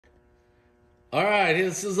All right,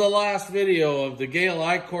 this is the last video of the Gale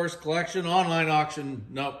Eichhorst collection, online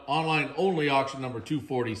only auction number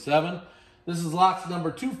 247. This is lots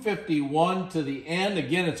number 251 to the end.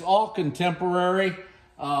 Again, it's all contemporary.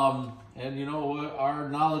 And you know, our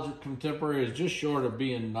knowledge of contemporary is just short of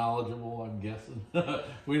being knowledgeable, I'm guessing.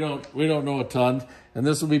 we don't know a ton. And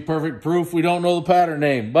this will be perfect proof we don't know the pattern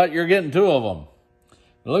name, but you're getting two of them.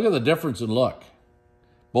 Now look at the difference in look.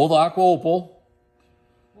 Both aqua opal.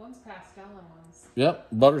 One's pastel and one's... Yep,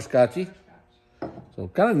 butterscotchy. So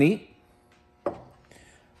kind of neat.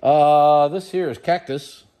 This here is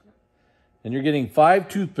cactus. And you're getting 5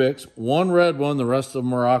 toothpicks, one red one, the rest of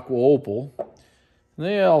them are aqua opal. And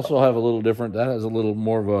they also have a little different, that has a little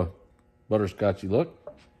more of a butterscotchy look.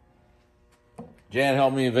 Jan,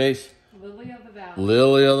 help me, vase. Lily of the Valley.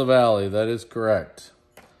 Lily of the Valley, that is correct.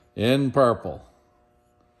 In purple.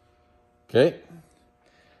 Okay.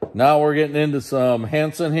 Now we're getting into some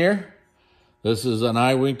Hansen here. This is an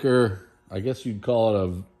eye winker, I guess you'd call it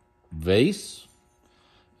a vase.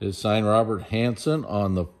 It's signed Robert Hansen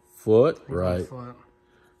on the foot, right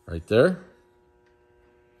there.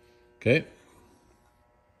 Okay.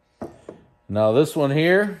 Now this one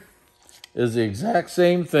here is the exact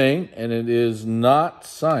same thing, and it is not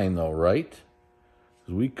signed though, right?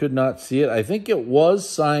 Because we could not see it. I think it was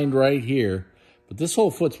signed right here, but this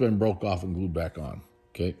whole foot's been broke off and glued back on.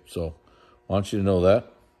 Okay, so I want you to know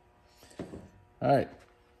that. All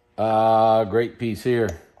right, great piece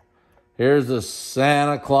here. Here's the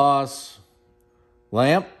Santa Claus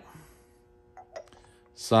lamp,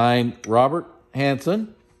 signed Robert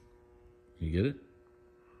Hansen. You get it?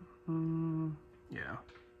 Yeah.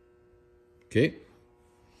 Okay.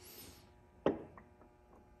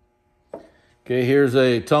 Okay, here's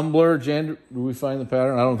a tumbler. Jan, do we find the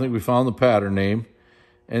pattern? I don't think we found the pattern name.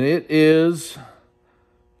 And it is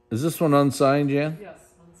this one unsigned, Jan? Yes,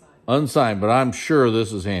 unsigned. Unsigned, but I'm sure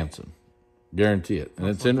this is Hansen. Guarantee it. And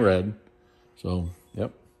it's in red. So,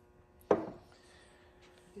 yep.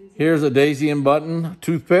 Here's a daisy and button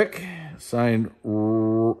toothpick, signed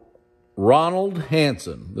Ronald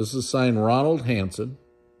Hansen. This is signed Ronald Hansen.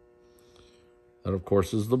 That, of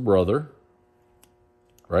course, is the brother.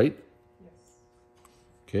 Right? Yes.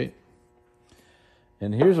 Okay.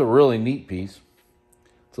 And here's a really neat piece.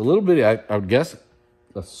 It's a little bit, I would guess,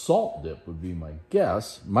 a salt dip would be my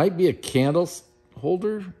guess. Might be a candle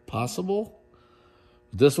holder, possible.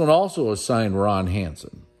 This one also is signed Ron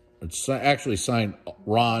Hansen. It's actually signed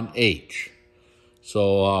Ron H.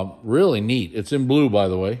 So really neat. It's in blue, by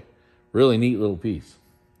the way. Really neat little piece.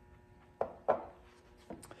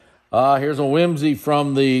 Here's a whimsy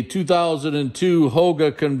from the 2002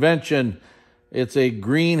 Hoga convention. It's a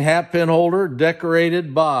green hat pin holder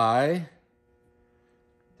decorated by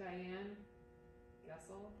Diane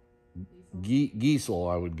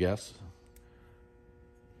Giesel, I would guess.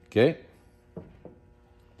 Okay.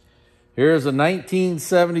 Here's a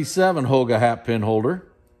 1977 Hoga hat pin holder.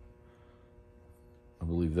 I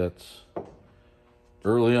believe that's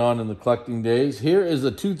early on in the collecting days. Here is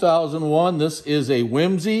a 2001. This is a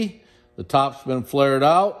whimsy. The top's been flared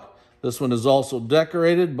out. This one is also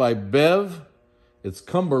decorated by Bev. It's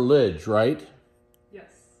Cumberledge, right? Yes,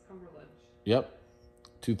 Cumberledge. Yep.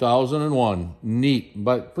 2001. Neat.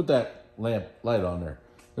 But put that lamp light on there.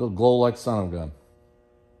 It'll glow like son of a gun.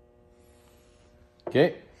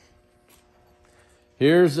 Okay.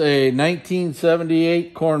 Here's a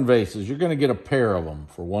 1978 corn vases. You're going to get a pair of them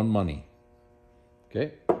for one money.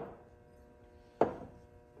 Okay. All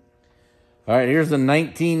right, here's the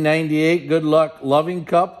 1998 Good Luck Loving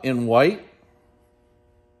Cup in white.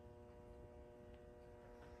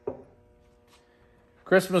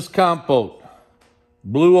 Christmas Compote,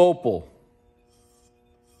 blue opal.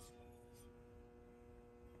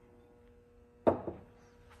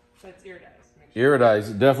 That's iridized.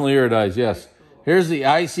 Iridized, definitely iridized, yes. Here's the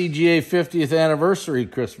ICGA 50th Anniversary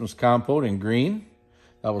Christmas Compote in green.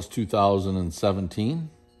 That was 2017.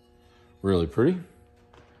 Really pretty.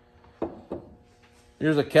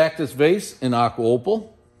 Here's a cactus vase in aqua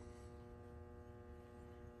opal.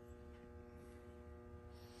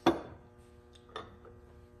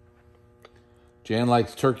 Jan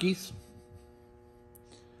likes turkeys.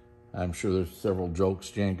 I'm sure there's several jokes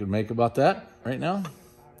Jan could make about that right now.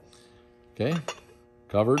 Okay,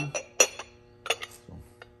 covered.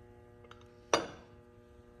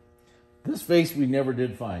 This vase we never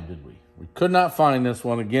did find, did we? We could not find this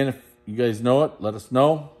one. Again, if you guys know it, let us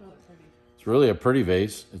know. It's really a pretty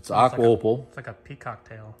vase. It's aqua opal. It's like a peacock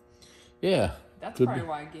tail. Yeah. That's probably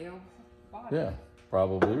why Gale bought it. Yeah,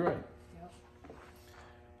 probably right. Yep.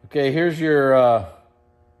 Okay, here's your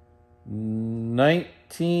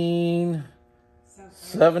 19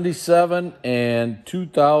 77 and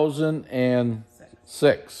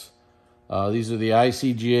 2006. These are the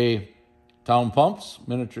ICGA town pumps,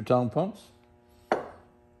 miniature town pumps.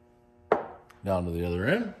 Down to the other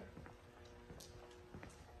end.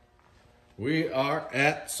 We are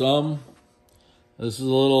at some, this is a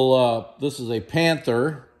little, this is a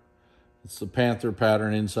Panther. It's the Panther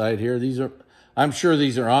pattern inside here. These are, I'm sure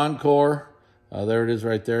these are Encore. There it is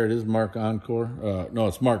right there. It is Mark Encore. No,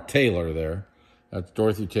 it's Mark Taylor there. That's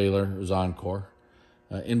Dorothy Taylor. It was Encore.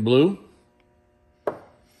 In blue. All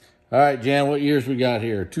right, Jan, what years we got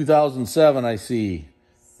here? 2007, I see.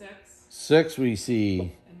 6 we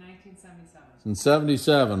see. In 1977. In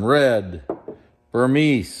 77, red,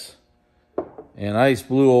 Burmese, and ice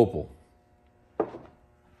blue opal.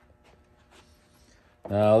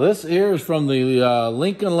 Now this here is from the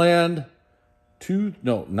Lincoln Land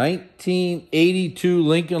 1982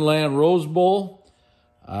 Lincoln Land Rose Bowl.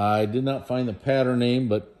 I did not find the pattern name,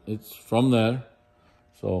 but it's from there.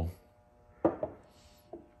 So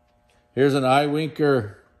here's an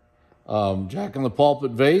Eyewinker Jack in the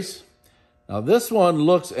Pulpit vase. Now this one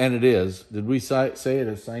looks, and it is, did we say it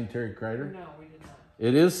is signed Terry Kreider? No, we did not.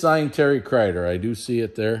 It is signed Terry Kreider. I do see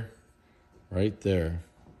it there, right there.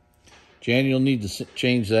 Jan, you'll need to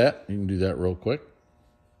change that. You can do that real quick.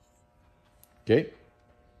 Okay.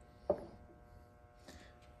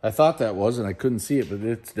 I thought that was, and I couldn't see it, but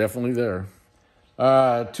it's definitely there.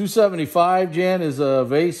 275, Jan, is a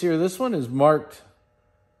vase here. This one is marked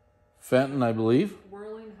Fenton, I believe.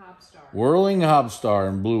 Whirling Hobstar. Whirling Hobstar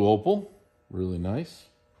in blue opal. Really nice.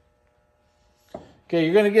 Okay,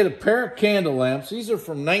 you're going to get a pair of candle lamps. These are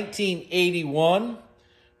from 1981.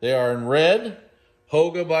 They are in red.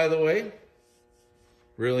 Hoga, by the way.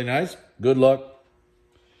 Really nice. Good luck.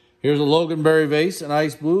 Here's a Loganberry vase in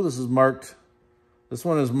ice blue. This is marked, this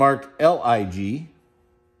one is marked LIG.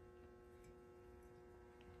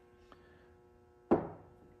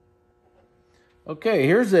 Okay,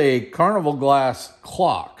 here's a Carnival Glass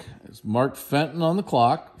clock. It's marked Fenton on the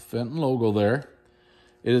clock. Fenton logo there.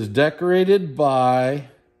 It is decorated by...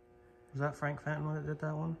 Was that Frank Fenton that did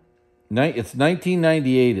that one? It's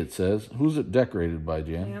 1998, it says. Who's it decorated by,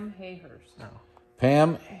 Jan? Pam Hayhurst. No.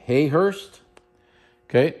 Pam Hayhurst.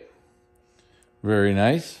 Okay. Very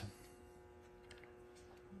nice.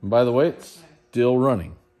 And by the way, it's still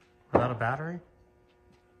running. Without a battery?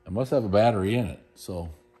 It must have a battery in it, so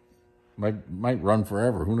might run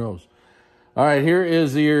forever. Who knows? All right, here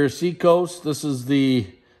is your Seacoast. This is the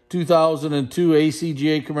 2002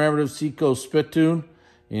 ACGA commemorative Seacoast Spittoon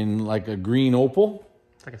in like a green opal.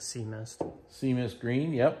 It's like a sea mist. Sea mist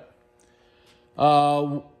green, yep.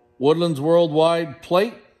 Woodlands Worldwide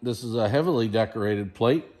plate. This is a heavily decorated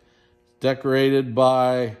plate. Decorated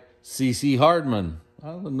by C.C. Hardman.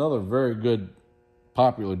 Another very good,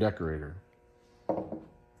 popular decorator.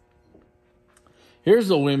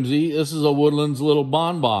 Here's a whimsy. This is a Woodlands little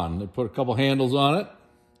bonbon. They put a couple handles on it.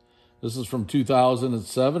 This is from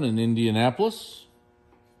 2007 in Indianapolis.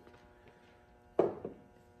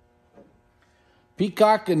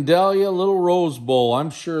 Peacock and Dahlia Little Rose Bowl.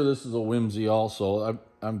 I'm sure this is a whimsy also.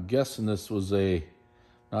 I'm guessing this was a,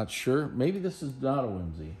 not sure. Maybe this is not a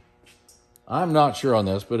whimsy. I'm not sure on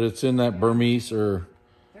this, but it's in that Burmese or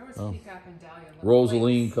There was Peacock and Dahlia.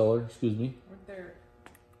 Rosaline plates. color. Excuse me. Weren't there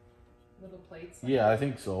little plates? Like Yeah, I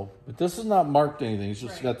think so. But this is not marked anything. It's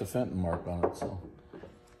just Right. got the Fenton mark on it. So,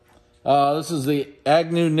 this is the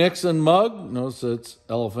Agnew Nixon mug. Notice it's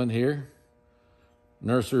elephant here.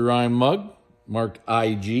 Nursery rhyme mug marked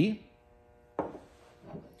IG.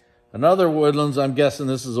 Another Woodlands. I'm guessing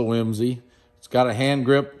this is a whimsy. It's got a hand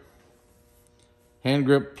grip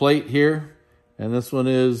plate here, and this one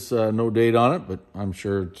is no date on it, but I'm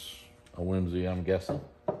sure it's a whimsy. I'm guessing.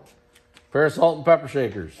 Pair of salt and pepper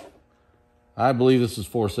shakers. I believe this is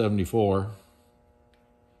 $4.74.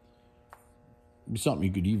 Be something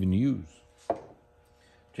you could even use.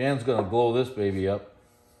 Jan's gonna blow this baby up.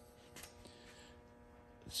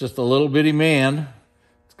 It's just a little bitty man.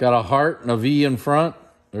 It's got a heart and a V in front.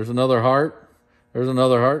 There's another heart. There's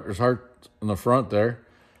another heart. There's heart in the front there.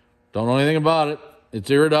 Don't know anything about it. It's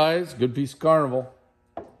iridized. Good piece of Carnival.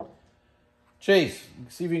 Chase,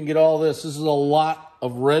 see if you can get all this. This is a lot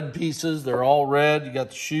of red pieces. They're all red. You got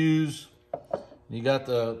the shoes. You got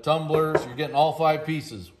the tumblers. You're getting all 5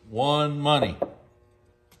 pieces. One money.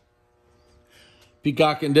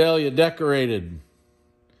 Peacock and Dahlia decorated.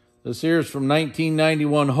 This here is from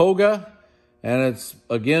 1991 Hoga. And it's,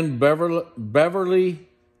 again, Beverly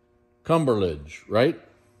Cumberledge, right?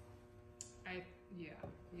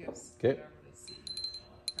 Yes. Okay.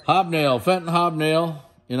 Hobnail, Fenton Hobnail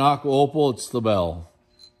in aqua opal. It's the bell.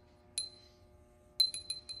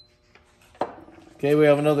 Okay, we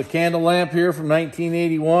have another candle lamp here from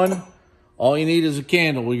 1981. All you need is a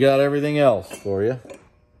candle. We got everything else for you.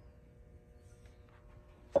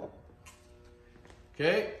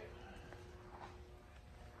 Okay.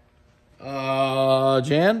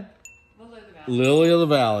 Jan? Lily of the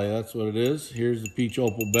Valley, that's what it is. Here's the peach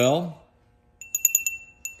opal bell.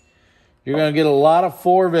 You're going to get a lot of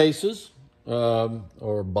 4 vases,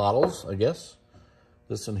 or bottles, I guess.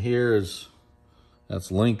 This one here is,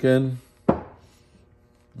 that's Lincoln.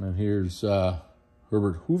 And here's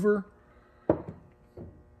Herbert Hoover.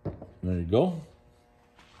 There you go.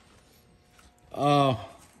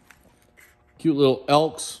 Cute little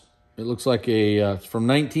Elks. It looks like it's from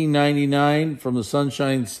 1999 from the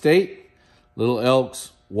Sunshine State. Little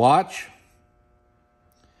Elks watch.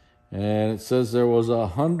 And it says there was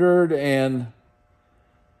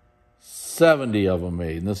 170 of them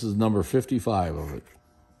made. And this is number 55 of it.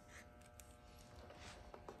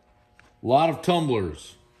 A lot of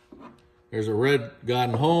tumblers. There's a red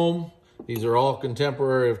Gotten Home. These are all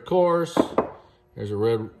contemporary, of course. There's a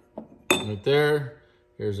red right there.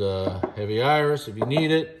 Here's a heavy iris if you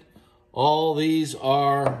need it. All these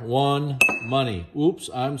are one money. Oops,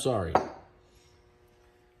 I'm sorry.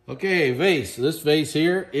 Okay, vase. This vase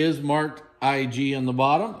here is marked IG on the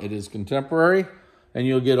bottom. It is contemporary. And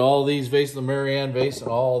you'll get all these vases, the Marianne vase, and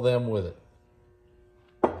all of them with it.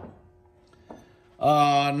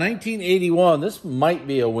 1981. This might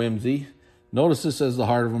be a whimsy. Notice this says the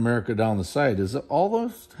Heart of America down the side. Does all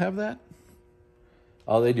those have that?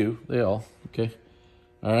 Oh, they do. They all. Okay.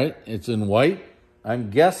 All right. It's in white. I'm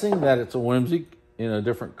guessing that it's a whimsy in a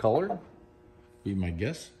different color. Be my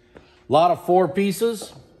guess. A lot of 4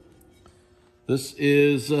 pieces. This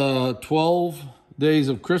is 12 Days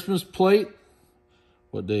of Christmas plate.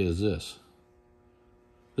 What day is this?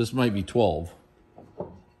 This might be 12.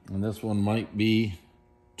 And this one might be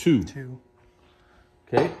 2. 2.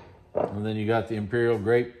 Okay. And then you got the Imperial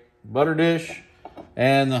Grape Butter Dish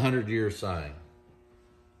and the 100-year sign.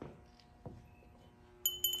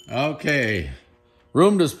 Okay.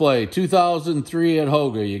 Room display, 2003 at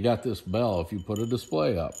Hoga. You got this bell if you put a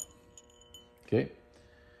display up. Okay.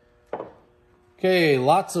 Okay,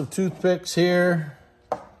 lots of toothpicks here.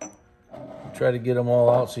 Try to get them all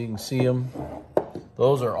out so you can see them.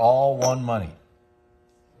 Those are all one money.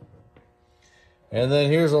 And then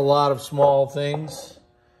here's a lot of small things.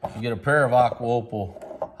 You get a pair of aqua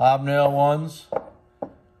opal hobnail ones,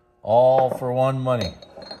 all for one money.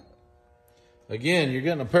 Again, you're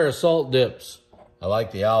getting a pair of salt dips. I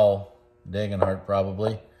like the owl, Dagenhart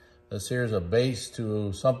probably. This here's a base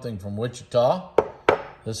to something from Wichita.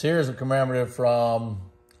 This here is a commemorative from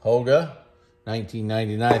Hoga,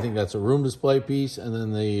 1999. I think that's a room display piece. And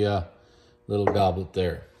then the little goblet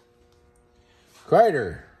there.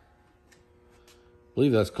 Kreider. I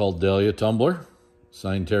believe that's called Dahlia Tumbler.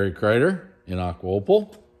 Signed Terry Kreider in aqua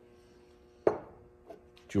opal.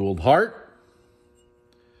 Jeweled Heart.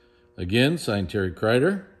 Again, signed Terry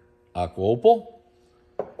Kreider, aqua opal.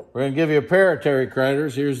 We're going to give you a pair of Terry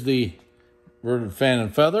Kreiders. Here's the Verdant Fan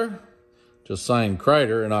and Feather. Just signed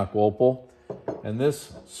Kreider in aqua opal. And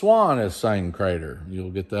this swan is signed Kreider. You'll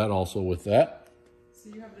get that also with that.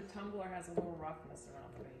 So you have the tumbler has a little roughness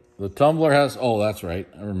around the base. The tumbler has, oh, that's right.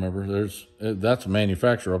 I remember. That's a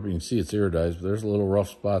manufacturer up. You can see it's iridized. But there's a little rough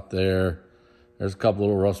spot there. There's a couple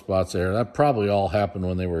little rough spots there. That probably all happened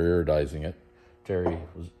when they were iridizing it. Terry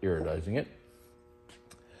was iridizing it.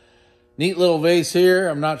 Neat little vase here.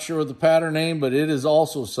 I'm not sure what the pattern name, but it is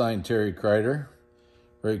also signed Terry Kreider.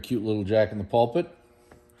 Very cute little Jack in the Pulpit.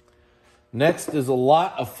 Next is a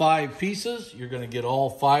lot of 5 pieces. You're going to get all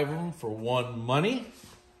 5 of them for one money.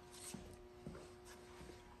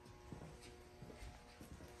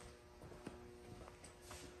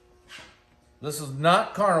 This is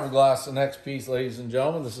not Carnival Glass, the next piece, ladies and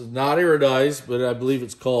gentlemen. This is not iridized, but I believe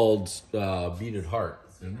it's called Beaded Heart.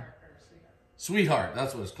 Sweetheart,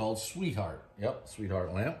 that's what it's called, Sweetheart. Yep,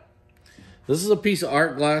 Sweetheart lamp. This is a piece of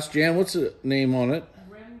art glass. Jan, what's the name on it?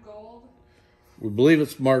 Rim gold. We believe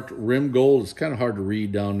it's marked Rim Gold. It's kind of hard to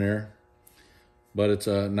read down there, but it's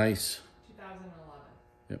a nice... 2011.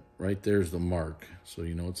 Yep, right there's the mark, so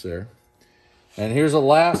you know it's there. And here's a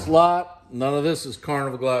last lot. None of this is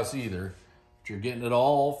Carnival Glass either. But you're getting it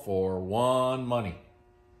all for one money.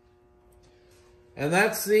 And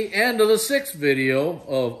that's the end of the 6th video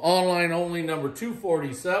of online only number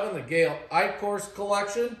 247, the Gale Eichhorst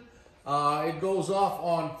collection. It goes off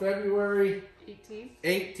on February 18th.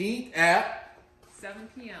 18th at 7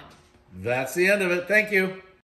 p.m. That's the end of it. Thank you.